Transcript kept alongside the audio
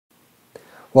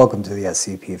Welcome to the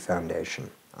SCP Foundation.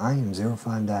 I am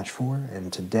 05-4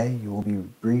 and today you will be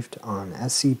briefed on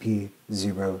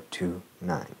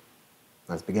SCP-029.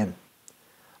 Let's begin.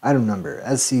 Item number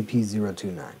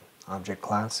SCP-029. Object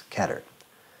Class Keter.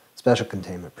 Special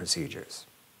Containment Procedures.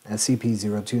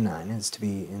 SCP-029 is to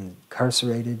be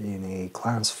incarcerated in a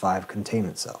Class 5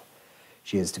 containment cell.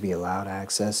 She is to be allowed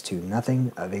access to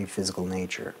nothing of a physical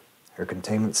nature. Her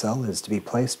containment cell is to be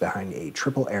placed behind a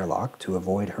triple airlock to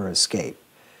avoid her escape.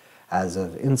 As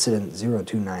of Incident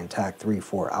 029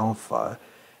 TAC-34 Alpha,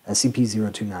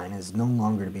 SCP-029 is no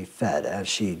longer to be fed as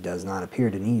she does not appear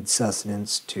to need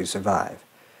sustenance to survive.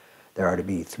 There are to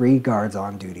be 3 guards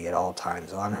on duty at all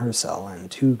times on her cell and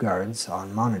 2 guards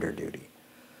on monitor duty.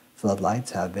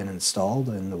 Floodlights have been installed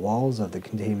in the walls of the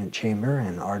containment chamber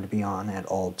and are to be on at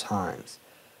all times.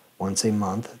 Once a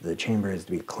month, the chamber is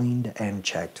to be cleaned and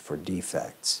checked for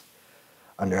defects.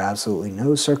 Under absolutely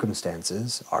no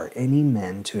circumstances are any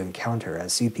men to encounter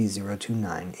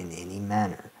SCP-029 in any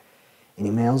manner. Any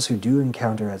males who do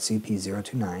encounter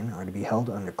SCP-029 are to be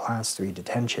held under Class 3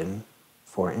 detention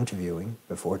for interviewing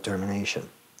before termination.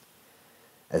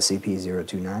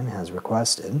 SCP-029 has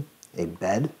requested a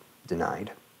bed,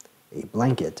 denied, a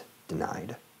blanket,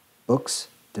 denied, books,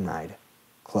 denied,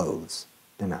 clothes,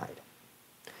 denied.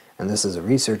 And this is a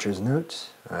researcher's note.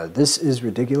 This is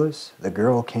ridiculous. The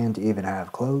girl can't even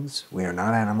have clothes. We are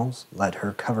not animals. Let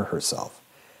her cover herself.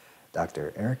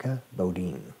 Dr. Erica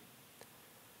Bodine.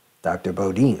 Dr.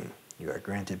 Bodine, you are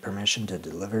granted permission to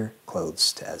deliver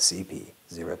clothes to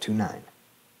SCP-029.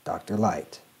 Dr.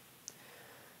 Light.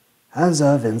 As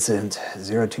of Incident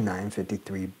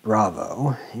 02953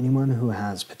 Bravo, anyone who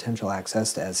has potential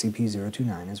access to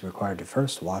SCP-029 is required to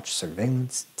first watch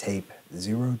surveillance tape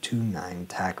 029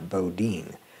 TAC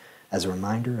Bodine as a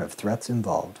reminder of threats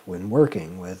involved when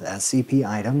working with SCP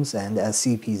items and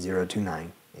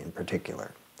SCP-029 in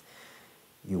particular.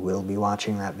 You will be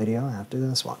watching that video after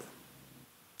this one.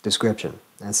 Description: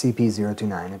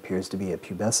 SCP-029 appears to be a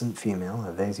pubescent female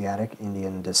of Asiatic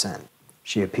Indian descent.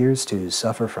 She appears to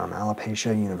suffer from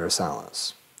alopecia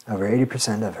universalis. Over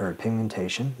 80% of her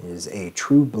pigmentation is a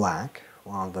true black,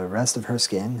 while the rest of her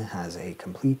skin has a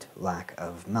complete lack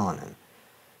of melanin,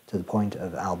 to the point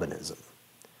of albinism.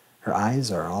 Her eyes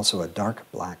are also a dark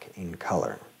black in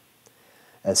color.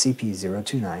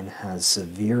 SCP-029 has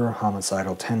severe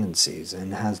homicidal tendencies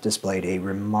and has displayed a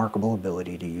remarkable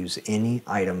ability to use any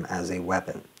item as a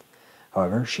weapon.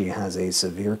 However, she has a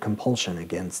severe compulsion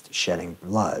against shedding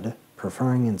blood,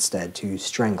 preferring instead to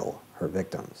strangle her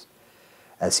victims.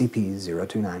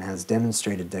 SCP-029 has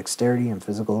demonstrated dexterity and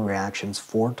physical reactions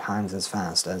 4 times as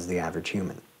fast as the average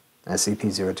human.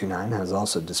 SCP-029 has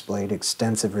also displayed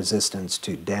extensive resistance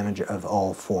to damage of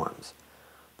all forms.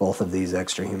 Both of these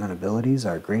extrahuman abilities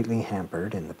are greatly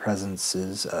hampered in the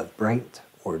presences of bright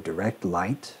or direct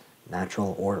light,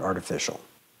 natural or artificial.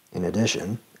 In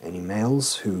addition, any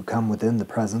males who come within the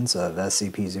presence of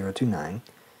SCP-029,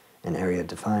 an area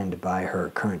defined by her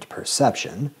current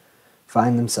perception,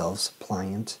 find themselves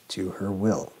pliant to her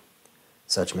will.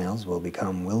 Such males will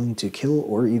become willing to kill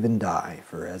or even die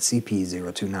for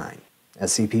SCP-029.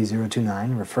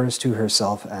 SCP-029 refers to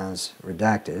herself as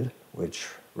Redacted, which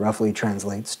roughly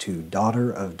translates to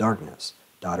Daughter of Darkness,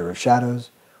 Daughter of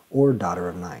Shadows, or Daughter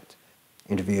of Night.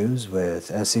 Interviews with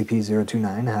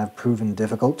SCP-029 have proven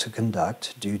difficult to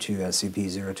conduct due to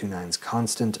SCP-029's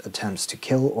constant attempts to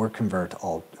kill or convert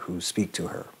all who speak to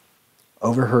her.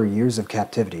 Over her years of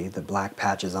captivity, the black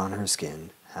patches on her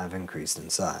skin have increased in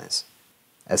size.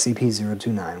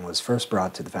 SCP-029 was first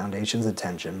brought to the Foundation's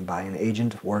attention by an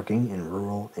agent working in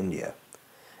rural India.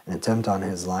 An attempt on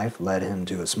his life led him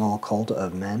to a small cult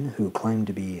of men who claimed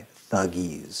to be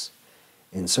thuggees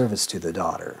in service to the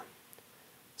daughter.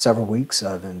 Several weeks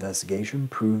of investigation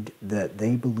proved that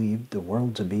they believed the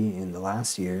world to be in the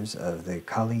last years of the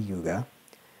Kali Yuga,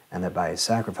 and that by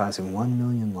sacrificing 1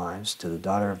 million lives to the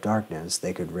Daughter of Darkness,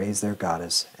 they could raise their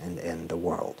goddess and end the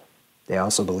world. They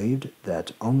also believed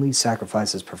that only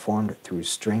sacrifices performed through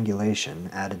strangulation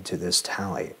added to this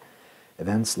tally.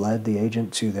 Events led the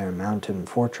agent to their mountain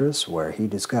fortress, where he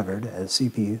discovered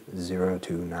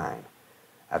SCP-029.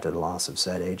 After the loss of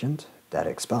said agent, that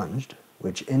expunged,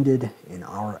 which ended in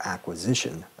our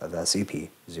acquisition of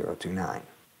SCP-029.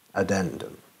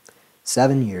 Addendum: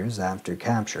 7 years after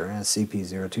capture,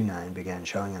 SCP-029 began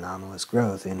showing anomalous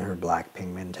growth in her black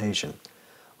pigmentation.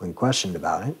 When questioned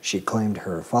about it, she claimed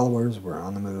her followers were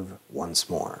on the move once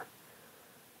more.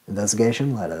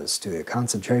 Investigation led us to a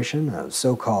concentration of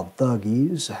so-called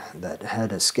thuggees that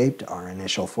had escaped our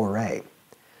initial foray.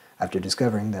 After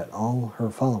discovering that all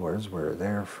her followers were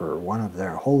there for one of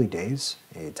their holy days,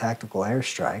 a tactical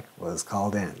airstrike was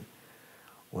called in.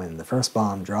 When the first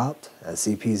bomb dropped,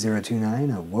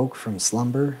 SCP-029 awoke from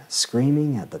slumber,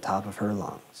 screaming at the top of her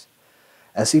lungs.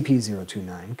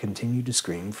 SCP-029 continued to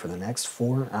scream for the next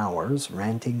 4 hours,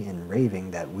 ranting and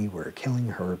raving that we were killing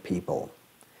her people.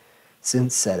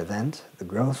 Since said event, the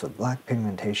growth of black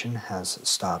pigmentation has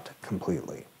stopped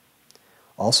completely.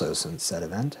 Also since said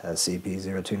event,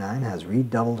 SCP-029 has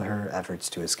redoubled her efforts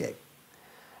to escape.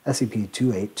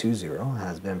 SCP-2820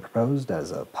 has been proposed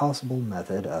as a possible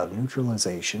method of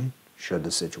neutralization should the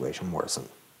situation worsen.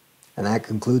 And that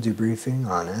concludes your briefing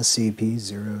on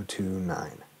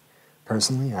SCP-029.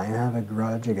 Personally, I have a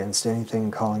grudge against anything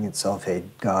calling itself a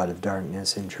god of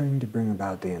darkness and trying to bring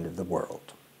about the end of the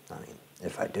world. I mean,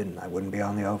 if I didn't, I wouldn't be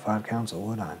on the O5 Council,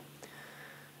 would I?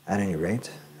 At any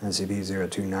rate,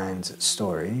 SCP-029's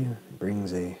story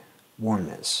brings a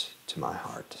warmness to my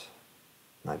heart.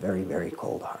 My very, very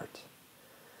cold heart.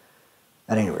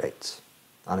 At any rate,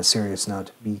 on a serious note,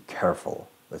 be careful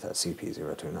with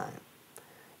SCP-029.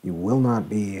 You will not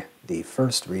be the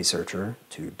first researcher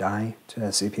to die to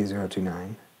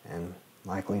SCP-029, and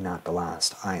likely not the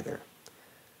last either.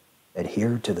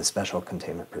 Adhere to the special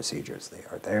containment procedures. They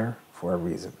are there for a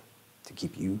reason, to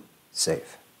keep you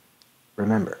safe.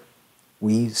 Remember,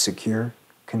 we secure,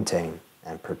 contain,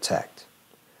 and protect.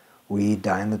 We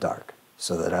die in the dark,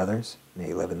 so that others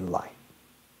may live in the light.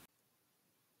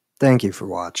 Thank you for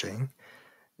watching.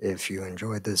 If you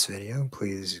enjoyed this video,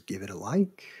 please give it a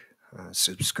like,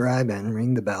 subscribe, and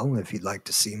ring the bell if you'd like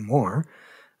to see more.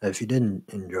 If you didn't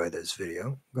enjoy this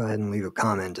video, go ahead and leave a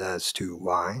comment as to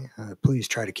why. Please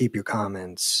try to keep your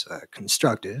comments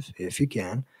constructive if you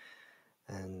can.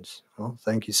 And, well,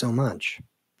 thank you so much.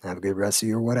 Have a good rest of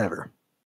your whatever.